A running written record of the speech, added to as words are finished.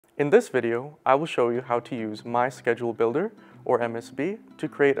In this video, I will show you how to use My Schedule Builder, or MSB, to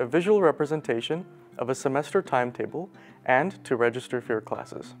create a visual representation of a semester timetable and to register for your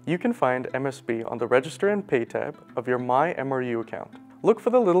classes. You can find MSB on the Register and Pay tab of your My MRU account. Look for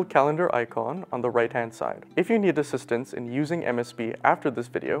the little calendar icon on the right-hand side. If you need assistance in using MSB after this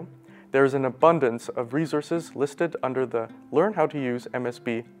video, there is an abundance of resources listed under the Learn How to Use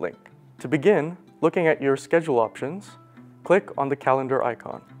MSB link. To begin, looking at your schedule options, click on the calendar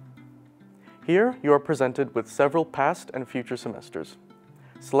icon. Here, you are presented with several past and future semesters.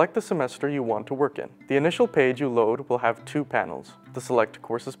 Select the semester you want to work in. The initial page you load will have two panels, the Select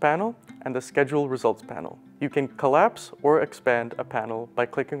Courses panel and the Schedule Results panel. You can collapse or expand a panel by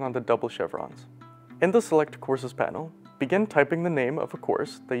clicking on the double chevrons. In the Select Courses panel, begin typing the name of a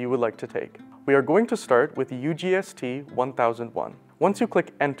course that you would like to take. We are going to start with UGST 1001. Once you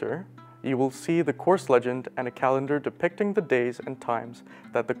click Enter, you will see the course legend and a calendar depicting the days and times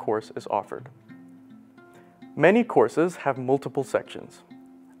that the course is offered. Many courses have multiple sections.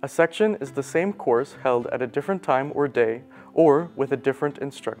 A section is the same course held at a different time or day, or with a different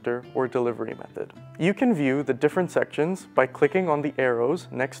instructor or delivery method. You can view the different sections by clicking on the arrows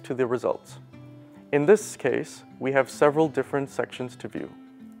next to the results. In this case, we have several different sections to view.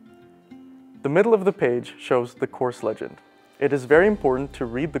 The middle of the page shows the course legend. It is very important to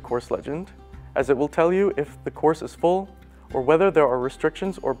read the course legend, as it will tell you if the course is full or whether there are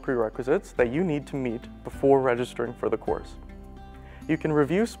restrictions or prerequisites that you need to meet before registering for the course. You can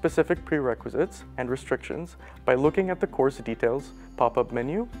review specific prerequisites and restrictions by looking at the course details pop-up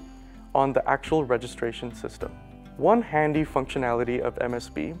menu on the actual registration system. One handy functionality of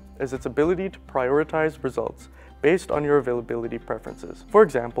MSB is its ability to prioritize results based on your availability preferences. For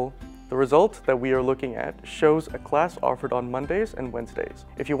example, the result that we are looking at shows a class offered on Mondays and Wednesdays.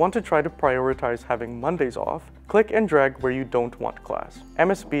 If you want to try to prioritize having Mondays off, click and drag where you don't want class.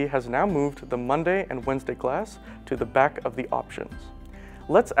 MSB has now moved the Monday and Wednesday class to the back of the options.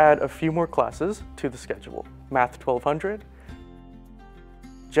 Let's add a few more classes to the schedule. Math 1200,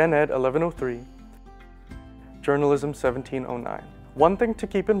 Gen Ed 1103, Journalism 1709. One thing to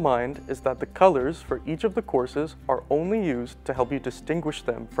keep in mind is that the colors for each of the courses are only used to help you distinguish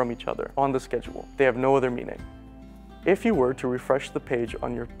them from each other on the schedule. They have no other meaning. If you were to refresh the page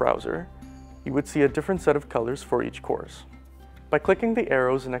on your browser, you would see a different set of colors for each course. By clicking the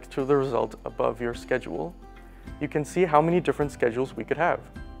arrows next to the result above your schedule, you can see how many different schedules we could have.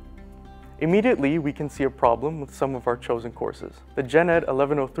 Immediately, we can see a problem with some of our chosen courses. The Gen Ed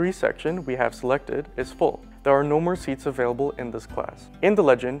 1103 section we have selected is full. There are no more seats available in this class. In the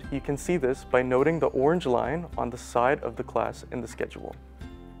legend, you can see this by noting the orange line on the side of the class in the schedule.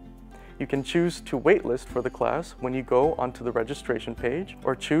 You can choose to waitlist for the class when you go onto the registration page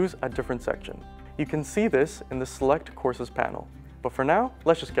or choose a different section. You can see this in the Select Courses panel, but for now,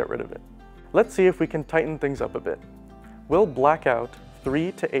 let's just get rid of it. Let's see if we can tighten things up a bit. We'll black out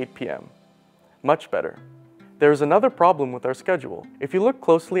 3 to 8 p.m. Much better. There is another problem with our schedule. If you look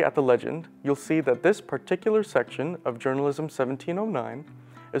closely at the legend, you'll see that this particular section of Journalism 1709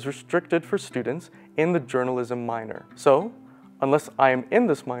 is restricted for students in the journalism minor. So, unless I am in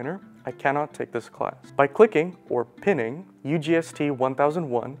this minor, I cannot take this class. By clicking or pinning UGST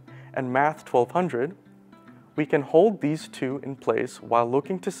 1001 and Math 1200, we can hold these two in place while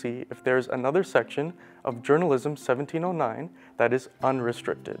looking to see if there is another section of Journalism 1709 that is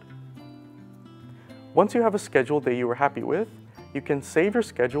unrestricted. Once you have a schedule that you are happy with, you can save your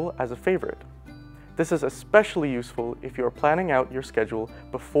schedule as a favorite. This is especially useful if you are planning out your schedule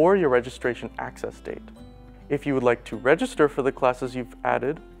before your registration access date. If you would like to register for the classes you've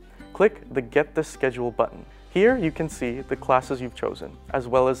added, click the Get This Schedule button. Here you can see the classes you've chosen, as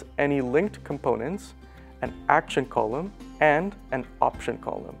well as any linked components, an action column, and an option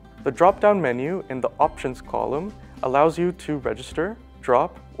column. The drop-down menu in the Options column allows you to register,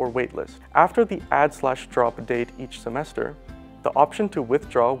 drop, or waitlist. After the add/drop date each semester, the option to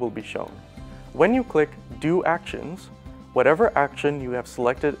withdraw will be shown. When you click Do Actions, whatever action you have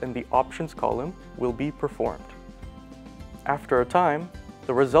selected in the Options column will be performed. After a time,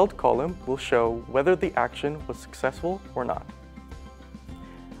 the Result column will show whether the action was successful or not.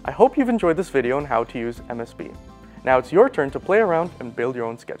 I hope you've enjoyed this video on how to use MSB. Now it's your turn to play around and build your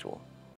own schedule.